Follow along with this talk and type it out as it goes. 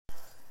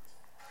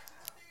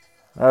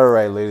All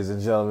right, ladies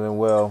and gentlemen.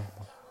 Well,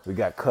 we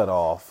got cut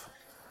off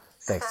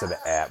thanks to the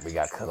app. We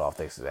got cut off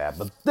thanks to the app.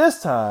 But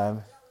this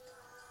time,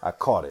 I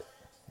caught it.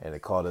 And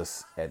it caught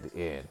us at the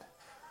end.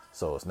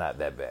 So it's not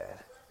that bad.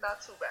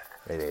 Not too bad.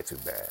 It ain't too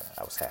bad.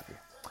 I was happy.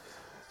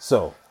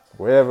 So,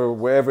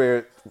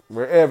 wherever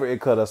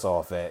it cut us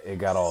off at, it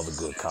got all the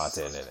good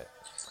content in it.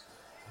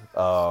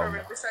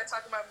 Perfect. We started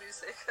talking about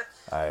music.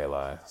 I ain't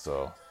lying.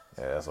 So,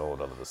 yeah, that's a whole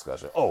other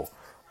discussion. Oh,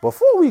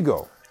 before we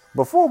go,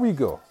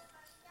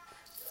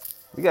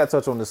 we gotta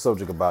touch on this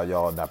subject about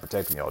y'all not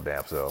protecting y'all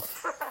damn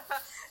self.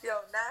 Yo,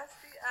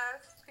 nasty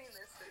ass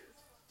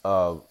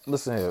penises.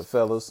 Listen here,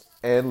 fellas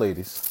and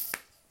ladies.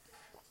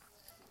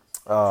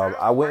 True,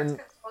 I went birth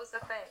in, control's the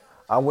thing.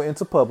 I went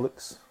into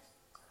Publix.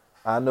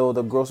 I know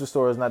the grocery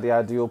store is not the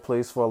ideal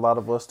place for a lot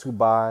of us to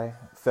buy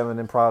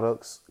feminine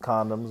products,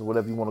 condoms,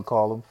 whatever you want to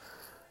call them,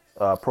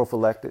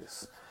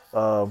 prophylactics.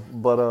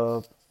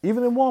 But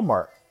even in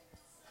Walmart,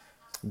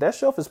 that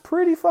shelf is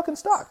pretty fucking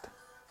stocked.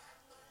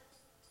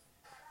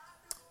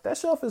 What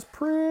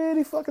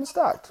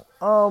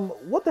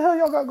the hell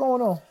y'all got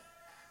going on?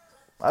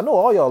 I know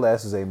all y'all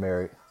asses ain't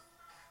married.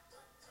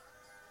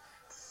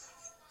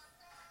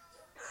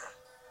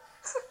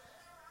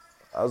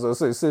 I was gonna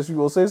say, sis, you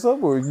gonna say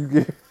something or you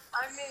get?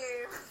 I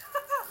mean,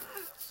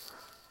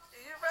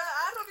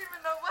 I don't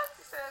even know what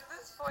to say at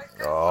this point.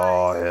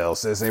 Oh hell,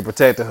 sis ain't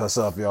protecting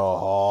herself,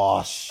 y'all.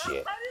 Oh shit. No,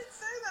 I didn't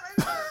say that. I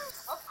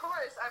said, of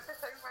course, I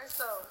protect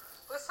myself.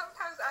 But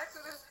sometimes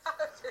accidents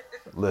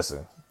happen.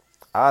 Listen,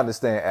 I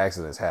understand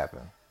accidents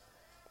happen.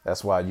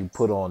 That's why you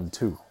put on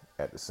two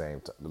at the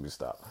same time. Let me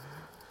stop.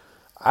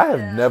 I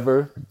have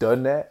never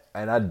done that,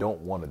 and I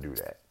don't want to do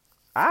that.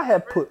 I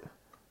have put,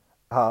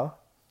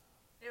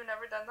 You've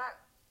never done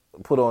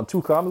that? put on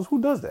two condoms.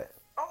 Who does that?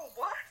 Oh,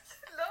 what?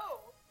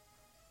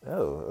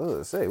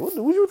 No. Say, what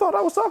you thought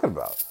I was talking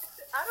about?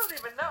 I don't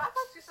even know. I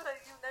thought you said that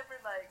you never,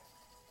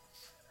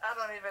 I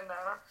don't even know.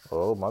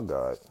 Oh my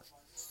god.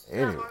 I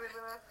Anyway, don't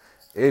even know.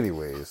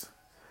 anyways,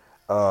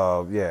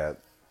 yeah,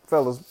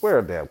 fellas, wear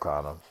a damn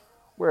condom.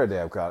 Wear a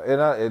damn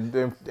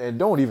condom, and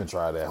don't even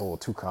try that whole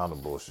two condom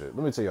bullshit.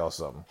 Let me tell y'all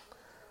something,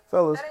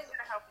 fellas. That ain't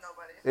gonna help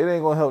nobody. It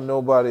ain't gonna help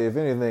nobody. If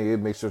anything,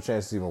 it makes your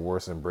chances even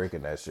worse in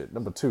breaking that shit.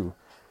 Number two,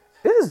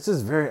 it is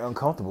just very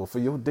uncomfortable for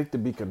your dick to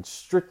be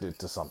constricted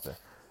to something.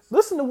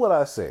 Listen to what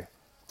I say.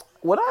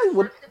 What I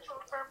would Birth control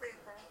for everything.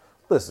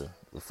 listen.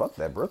 Fuck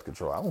that birth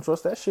control. I don't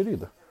trust that shit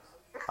either.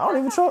 I don't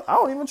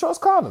even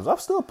trust condoms. I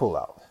still pull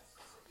out.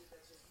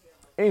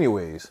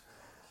 Anyways,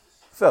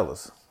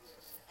 fellas,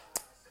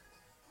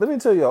 let me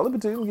give y'all a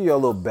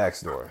little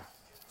backstory.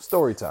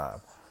 Story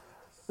time.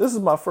 This is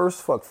my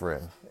first fuck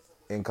friend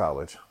in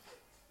college.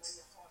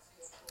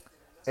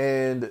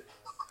 And,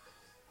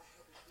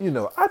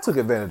 I took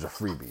advantage of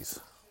freebies.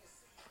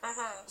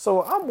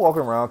 So I'm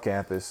walking around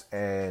campus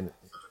and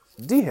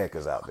D-Heck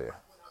is out there.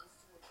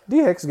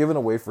 D-Heck's giving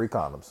away free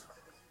condoms.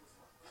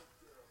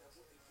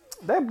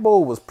 That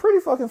bowl was pretty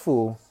fucking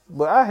full,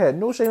 but I had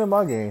no shame in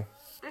my game.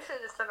 You should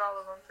have just took all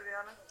of them, to be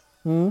honest.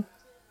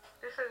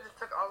 You should have just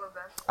took all of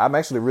them. I'm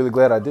actually really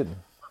glad I didn't.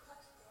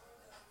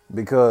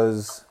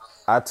 Because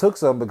I took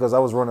some because I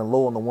was running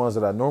low on the ones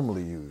that I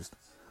normally used.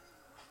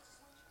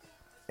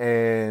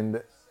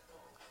 And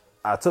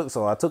I took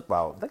like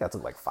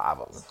 5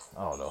 of them.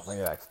 I don't know,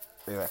 maybe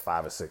like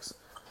 5 or 6.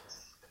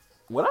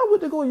 When I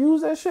went to go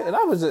use that shit, and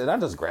I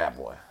just grabbed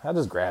one. I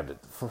just grabbed it.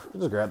 I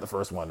just grabbed the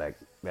first one that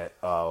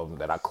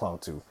I clung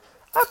to.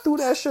 I threw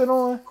that shit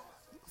on.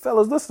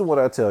 Fellas, listen to what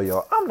I tell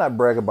y'all. I'm not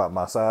bragging about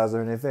my size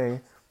or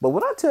anything, but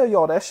when I tell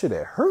y'all that shit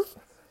had hurt,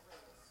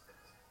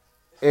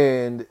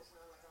 and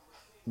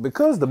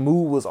because the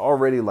mood was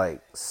already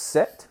like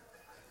set,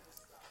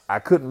 I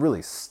couldn't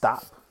really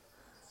stop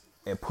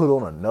and put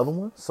on another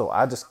one, so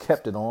I just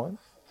kept it on,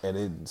 and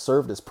it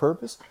served its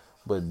purpose.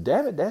 But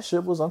damn it, that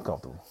shit was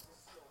uncomfortable.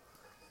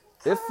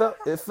 It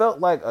felt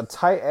like a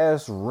tight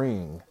ass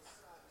ring.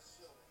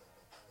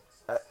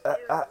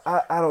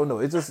 I don't know.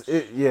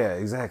 Yeah,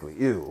 exactly.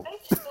 Ew.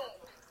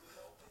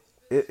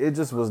 It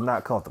just was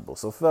not comfortable.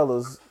 So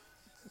fellas,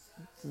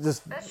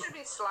 just That should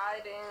be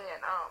sliding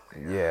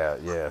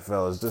and yeah,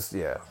 fellas, just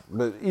yeah.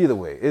 But either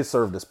way, it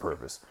served its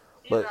purpose.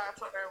 you But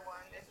gotta wear one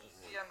if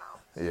you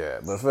know.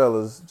 yeah, but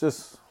fellas,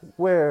 just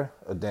wear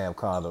a damn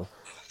condom.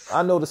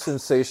 I know the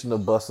sensation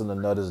of busting a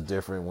nut is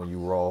different when you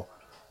raw,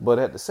 but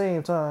at the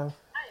same time,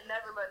 I ain't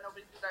never let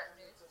nobody do that to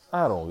me.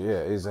 I don't.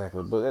 Yeah,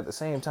 exactly. But at the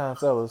same time,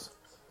 fellas,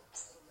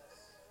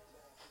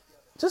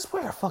 just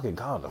wear a fucking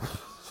condom.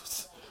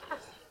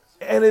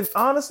 And if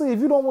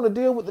you don't want to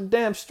deal with the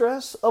damn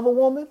stress of a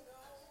woman,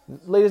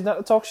 ladies, not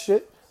to talk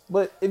shit,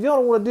 but if you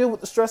don't want to deal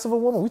with the stress of a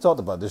woman, we talked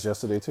about this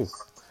yesterday too.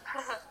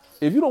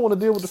 If you don't want to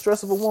deal with the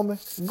stress of a woman,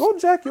 go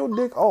jack your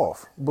dick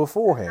off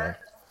beforehand.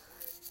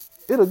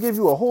 It'll give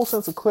you a whole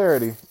sense of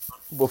clarity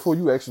before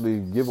you actually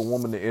give a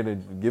woman the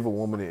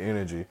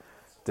energy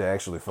to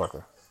actually fuck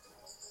her.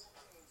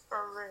 For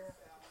real.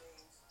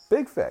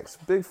 Big facts,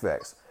 big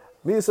facts.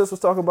 Me and sis was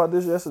talking about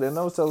this yesterday, and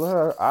I was telling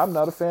her I'm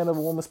not a fan of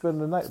a woman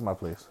spending the night in my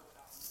place.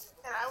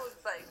 And I was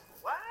like,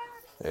 what?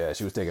 Yeah,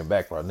 she was taken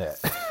back by that.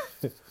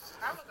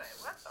 I was like,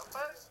 what the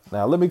fuck?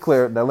 Now let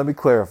me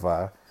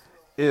clarify.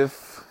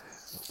 If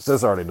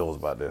Sis already knows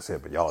about this here,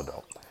 but y'all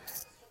don't.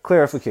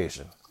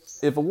 Clarification: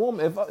 if a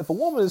woman, if a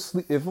woman is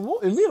sleep, if me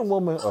and a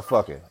woman are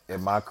fucking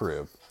in my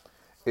crib,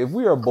 if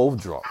we are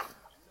both drunk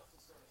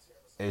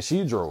and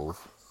she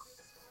drove,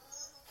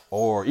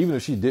 or even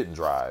if she didn't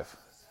drive,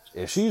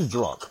 if she's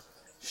drunk,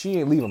 she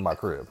ain't leaving my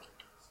crib.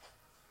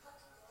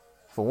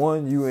 For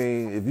one, you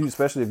ain't, if you,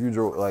 especially if you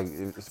drove, like,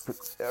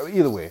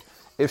 either way,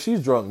 if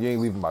she's drunk, you ain't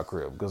leaving my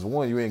crib. Because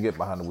one, you ain't getting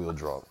behind the wheel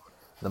drunk.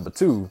 Number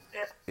two,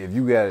 if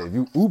you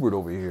Ubered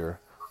over here,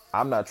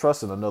 I'm not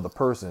trusting another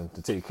person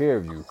to take care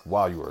of you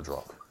while you are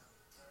drunk.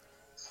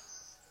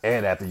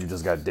 And after you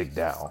just got dicked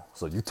down.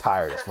 So you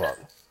tired as fuck.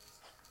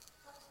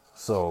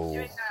 So, You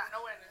ain't got no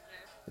energy.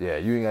 yeah,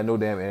 you ain't got no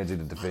damn energy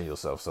to defend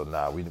yourself. So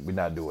nah, we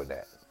not doing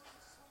that.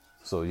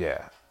 So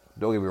yeah,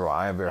 don't get me wrong,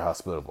 I am very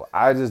hospitable.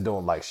 I just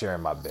don't like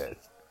sharing my bed.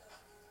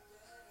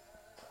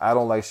 I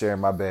don't like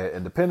sharing my bed.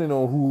 And depending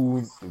on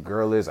who the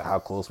girl is and how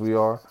close we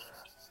are,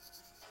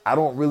 I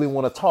don't really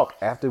want to talk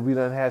after we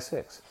done had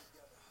sex.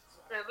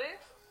 Really?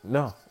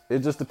 No, it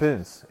just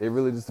depends. It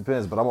really just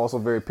depends. But I'm also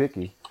very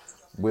picky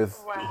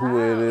with who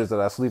it is that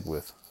I sleep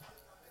with.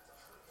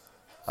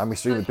 I'm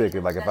extremely picky.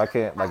 Like if I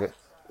can't,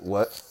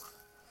 what?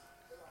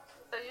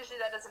 So usually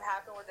that doesn't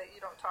happen where you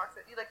don't talk.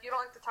 You don't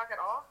like to talk at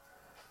all?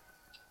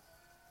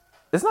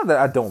 It's not that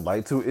I don't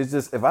like to. It's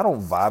just if I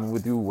don't vibe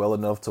with you well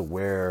enough to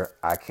where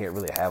I can't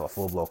really have a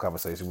full-blown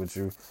conversation with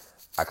you,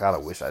 I kind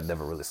of wish I'd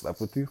never really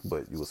slept with you,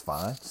 but you was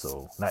fine.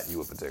 So, not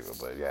you in particular,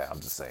 but yeah, I'm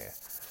just saying.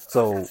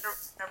 So,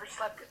 Never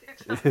slept with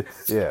each other.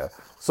 yeah.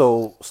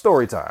 So,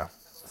 story time.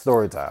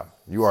 Story time.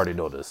 You already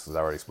know this because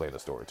I already explained the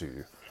story to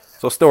you.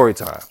 So, story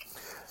time.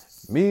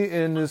 Me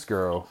and this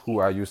girl who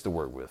I used to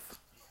work with.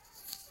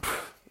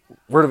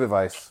 Word of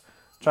advice,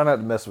 try not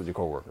to mess with your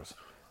coworkers.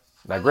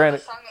 Now,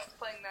 granted, the song that's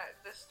playing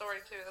this story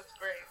too. That's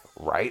great.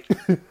 right?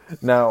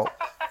 now,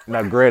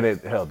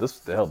 granted,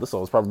 this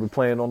song was probably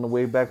playing on the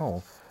way back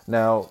home.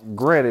 Now,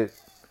 granted,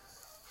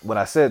 when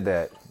I said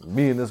that,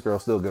 me and this girl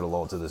still get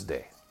along to this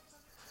day.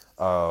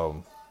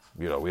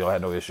 We don't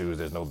have no issues.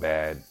 There's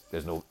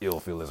no ill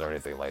feelings or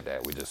anything like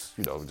that. We just,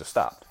 we just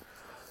stopped.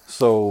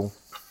 So,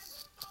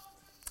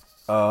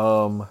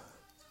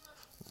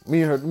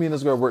 me and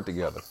this girl worked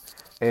together,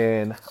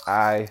 and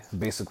I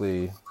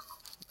basically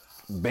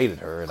baited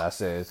her, and I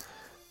said,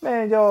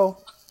 man,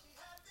 y'all,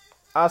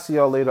 I'll see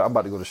y'all later. I'm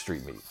about to go to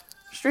Street Meat.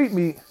 Street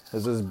Meat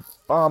is this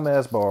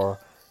bomb-ass bar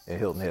in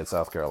Hilton Head,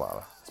 South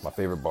Carolina. It's my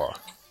favorite bar.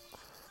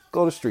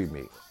 Go to Street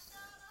Meat.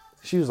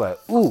 She was like,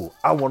 ooh,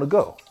 I want to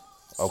go.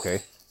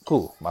 Okay,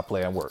 cool. My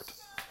plan worked.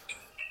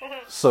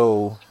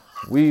 So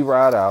we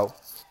ride out,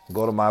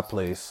 go to my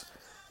place,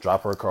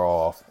 drop her car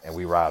off, and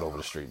we ride over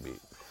to Street Meat.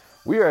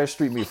 We are at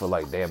Street Meat for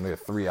like damn near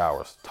 3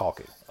 hours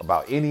talking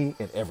about any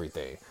and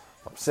everything.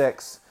 From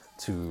sex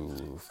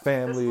to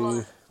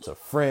family to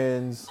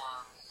friends,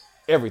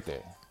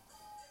 everything.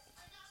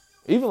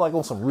 Even like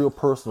on some real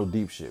personal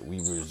deep shit, we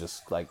were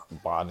just like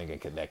bonding and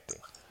connecting.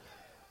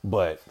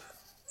 But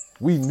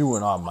we knew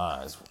in our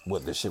minds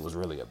what this shit was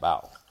really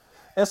about.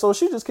 And so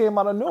she just came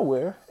out of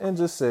nowhere and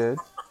just said,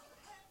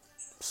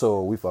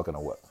 so we fucking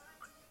or what?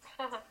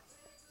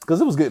 Because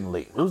it was getting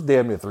late. It was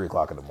damn near 3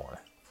 o'clock in the morning.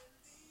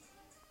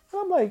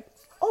 And I'm like,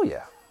 oh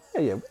yeah,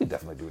 we can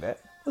definitely do that.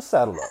 Let's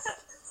saddle up.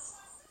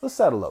 Let's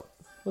saddle up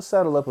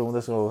and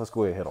let's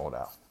go ahead and head on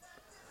out.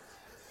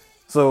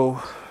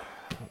 So,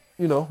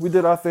 we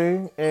did our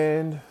thing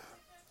and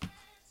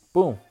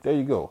boom, there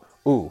you go.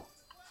 Ooh.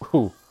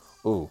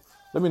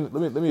 Let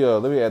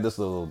me add this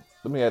little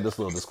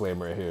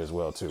disclaimer in here as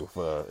well too,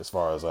 for as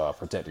far as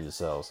protecting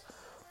yourselves.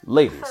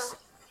 Ladies,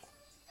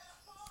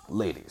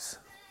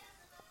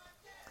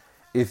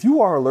 if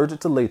you are allergic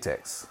to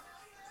latex,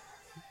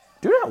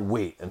 do not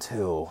wait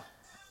until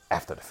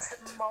after the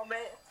fact.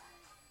 Moment.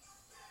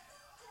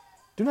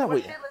 Do not wait.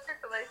 Was she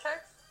allergic to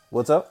latex?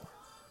 What's up?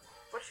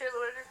 Was she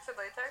allergic to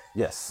latex?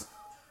 Yes.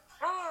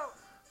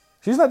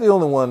 She's not the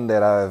only one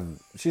that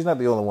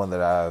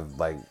I've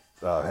like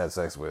had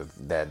sex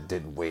with that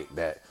didn't wait,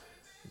 that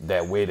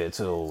waited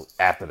till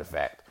after the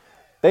fact.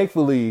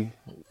 Thankfully,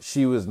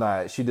 she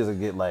doesn't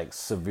get like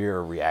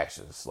severe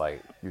reactions.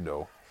 Like,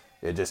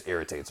 it just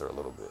irritates her a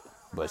little bit.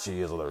 But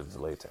she is allergic to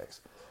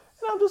latex.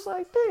 And I'm just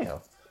like, damn.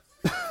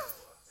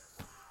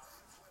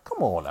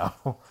 Come on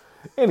now.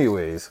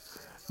 Anyways,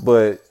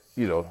 but,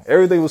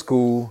 everything was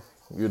cool.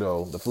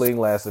 The fling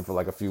lasted for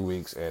like a few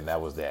weeks and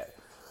that was that.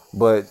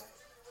 But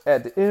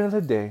at the end of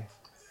the day,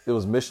 it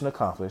was mission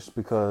accomplished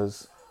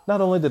because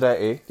not only did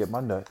I get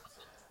my nut,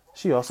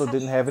 she also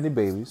didn't have any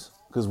babies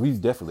because we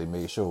definitely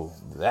made sure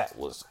that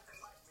was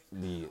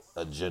the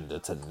agenda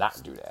to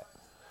not do that.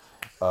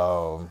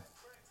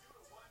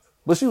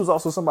 But she was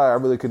also somebody I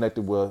really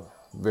connected with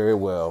very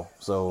well.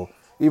 So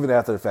even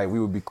after the fact, we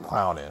would be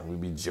clowning,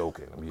 we'd be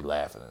joking, and be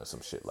laughing and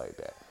some shit like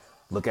that.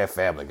 Look at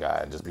Family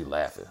Guy and just be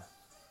laughing.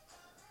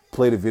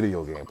 Play the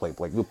video game,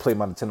 we'll play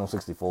my Nintendo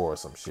 64 or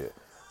some shit.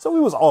 So we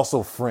was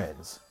also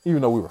friends.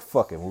 Even though we were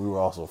fucking, we were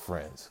also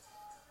friends.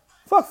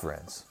 Fuck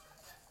friends.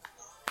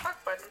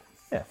 Fuck buddy.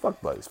 Yeah,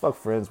 fuck buddies, fuck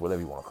friends,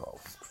 whatever you want to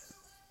call them.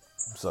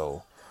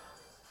 So,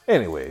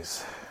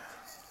 anyways,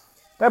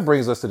 that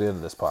brings us to the end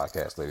of this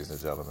podcast, ladies and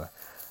gentlemen.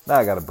 Now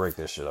I got to break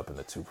this shit up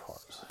into 2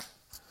 parts.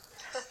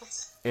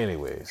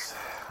 Anyways,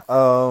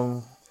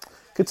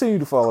 continue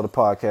to follow the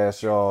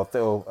podcast, y'all.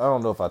 I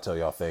don't know if I tell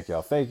y'all thank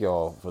y'all. Thank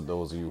y'all for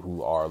those of you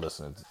who are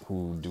listening,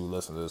 who do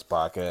listen to this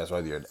podcast,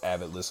 whether you're an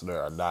avid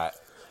listener or not.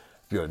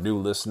 If you're a new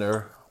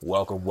listener,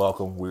 welcome,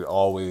 welcome. We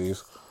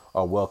always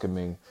are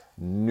welcoming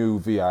new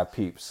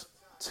VIPs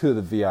to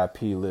the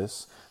VIP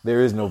list.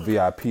 There is no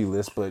VIP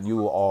list, but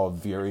you are all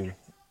very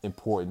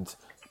important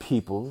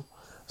people.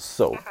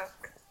 So,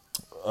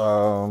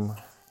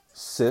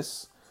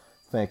 sis,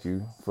 thank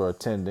you for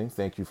attending.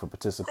 Thank you for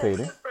participating.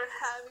 Thank you for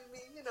having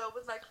me,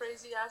 with my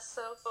crazy ass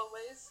self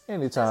always.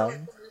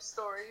 Anytime. It's a new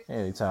story.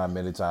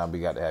 Anytime we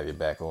got to have you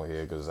back on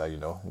here because,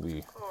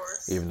 we,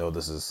 even though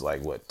this is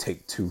like,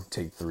 take 2,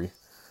 take 3.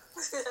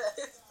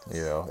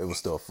 It was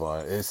still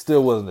fun. It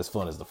still wasn't as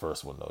fun as the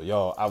first one, though.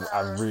 Y'all, I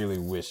really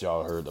wish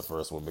y'all heard the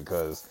first one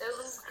because... It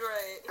was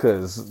great.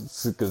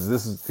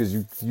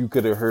 Because you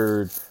could have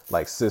heard,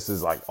 like,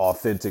 Sis's, like,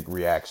 authentic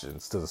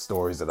reactions to the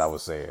stories that I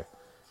was saying.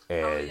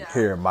 And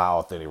hearing my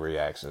authentic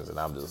reactions, and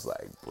I'm just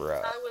like,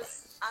 bruh. I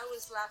was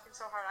laughing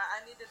so hard.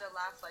 I needed a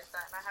laugh like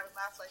that, and I haven't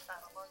laughed like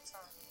that in a long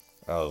time.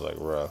 I was like,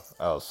 bruh.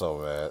 I was so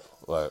mad.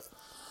 Like,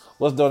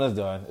 what's done is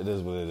done. It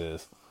is what it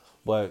is.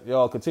 But,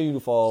 y'all, continue to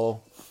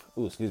follow...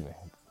 Ooh, excuse me.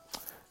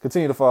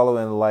 Continue to follow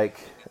and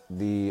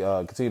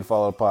continue to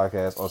follow the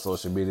podcast on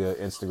social media,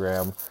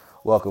 Instagram.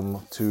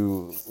 Welcome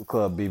to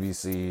Club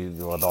BBC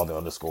with all the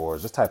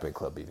underscores. Just type in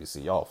Club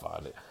BBC. Y'all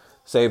find it.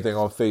 Same thing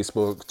on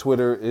Facebook.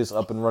 Twitter is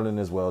up and running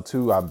as well,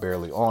 too. I'm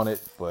barely on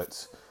it,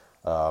 but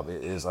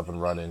it is up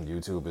and running.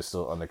 YouTube is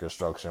still under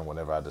construction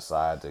whenever I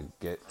decide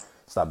to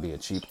stop being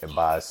cheap and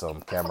buy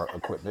some camera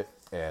equipment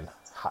and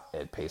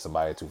pay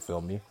somebody to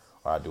film me,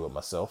 or I do it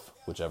myself,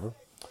 whichever.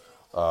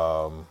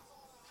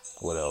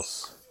 What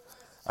else?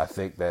 I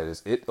think that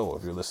is it. Oh,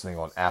 if you're listening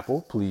on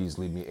Apple, please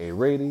leave me a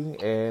rating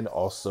and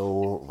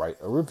also write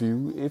a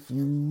review if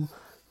you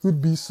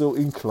would be so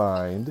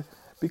inclined.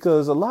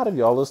 Because a lot of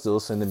y'all are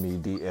still sending me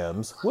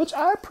DMs, which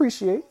I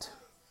appreciate.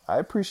 I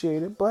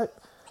appreciate it, but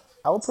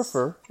I would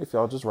prefer if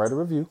y'all just write a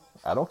review.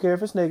 I don't care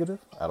if it's negative.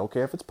 I don't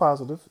care if it's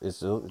positive.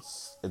 It's a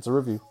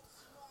review.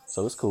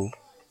 So it's cool.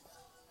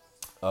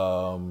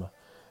 And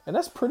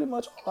that's pretty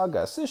much all I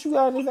got. Sis, you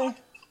got anything?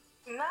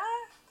 Nah.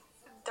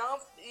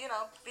 Don't,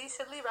 be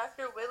silly, wrap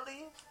your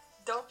willy.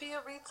 Don't be a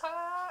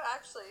retard.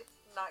 Actually,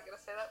 not gonna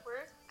say that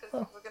word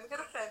because we're gonna get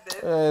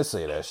offended.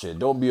 Say that shit.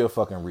 Don't be a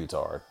fucking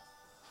retard.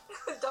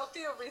 Don't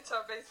be a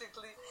retard,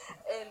 basically,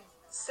 and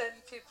send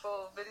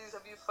people videos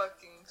of you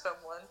fucking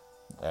someone.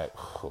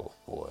 Oh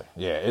boy,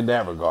 yeah. In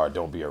that regard,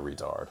 don't be a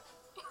retard.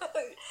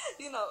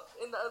 In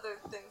the other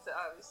things,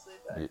 obviously.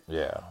 But...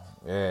 Yeah,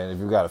 and if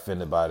you got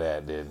offended by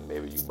that, then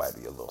maybe you might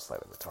be a little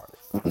slightly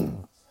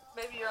retarded.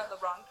 Maybe you're on the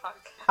wrong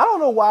podcast. I don't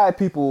know why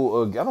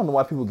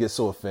people get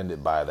so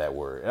offended by that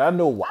word, and I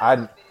know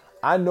why.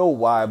 I know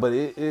why, but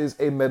it's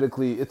a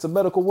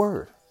medical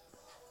word.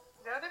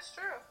 That is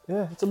true.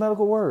 Yeah, it's a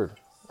medical word.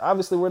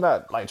 Obviously, we're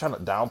not like trying to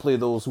downplay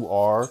those who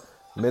are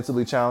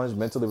mentally challenged,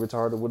 mentally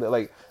retarded.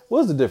 Like,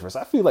 what's the difference?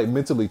 I feel like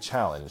mentally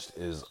challenged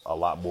is a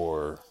lot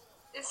more.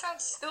 It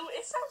sounds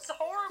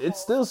horrible. It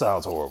still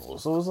sounds horrible.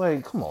 So it's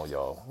like, come on,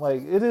 y'all.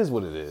 Like, it is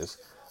what it is.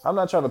 I'm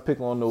not trying to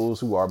pick on those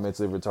who are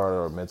mentally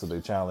retarded or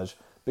mentally challenged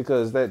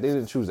because they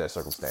didn't choose that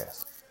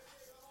circumstance.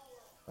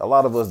 A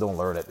lot of us don't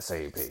learn at the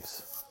same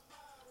pace.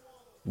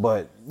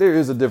 But there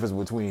is a difference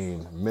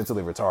between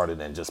mentally retarded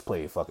and just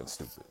plain fucking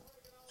stupid.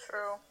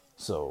 True.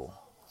 So,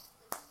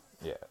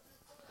 yeah.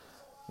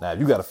 Now, if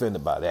you got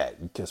offended by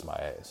that, you kiss my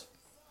ass.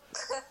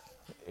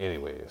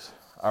 Anyways.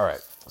 All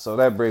right. So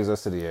that brings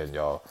us to the end,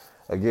 y'all.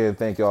 Again,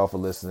 thank y'all for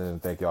listening.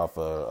 Thank y'all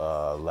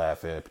for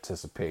laughing and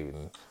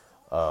participating.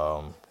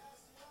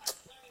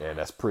 And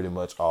that's pretty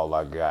much all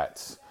I got.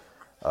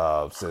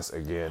 Sis,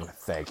 again,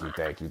 thank you.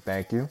 Thank you for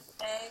having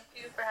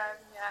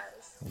me,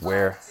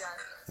 guys.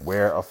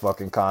 Wear a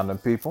fucking condom,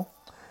 people.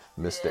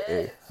 Mr.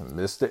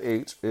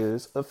 H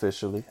is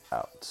officially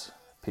out.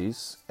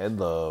 Peace and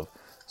love.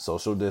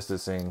 Social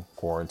distancing.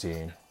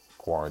 Quarantine.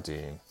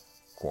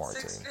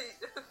 6 feet.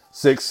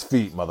 6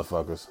 feet,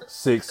 motherfuckers.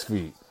 6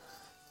 feet.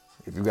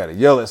 If you gotta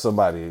yell at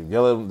somebody,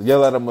 yell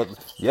at them like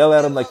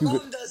you. My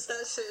mom does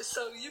that shit,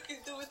 so you can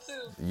do it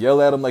too.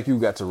 Yell at them like you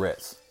got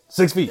Tourette's.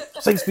 6 feet.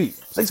 6 feet.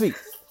 6 feet.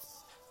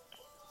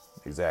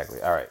 Exactly.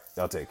 All right.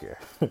 Y'all take care.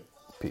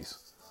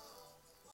 Peace.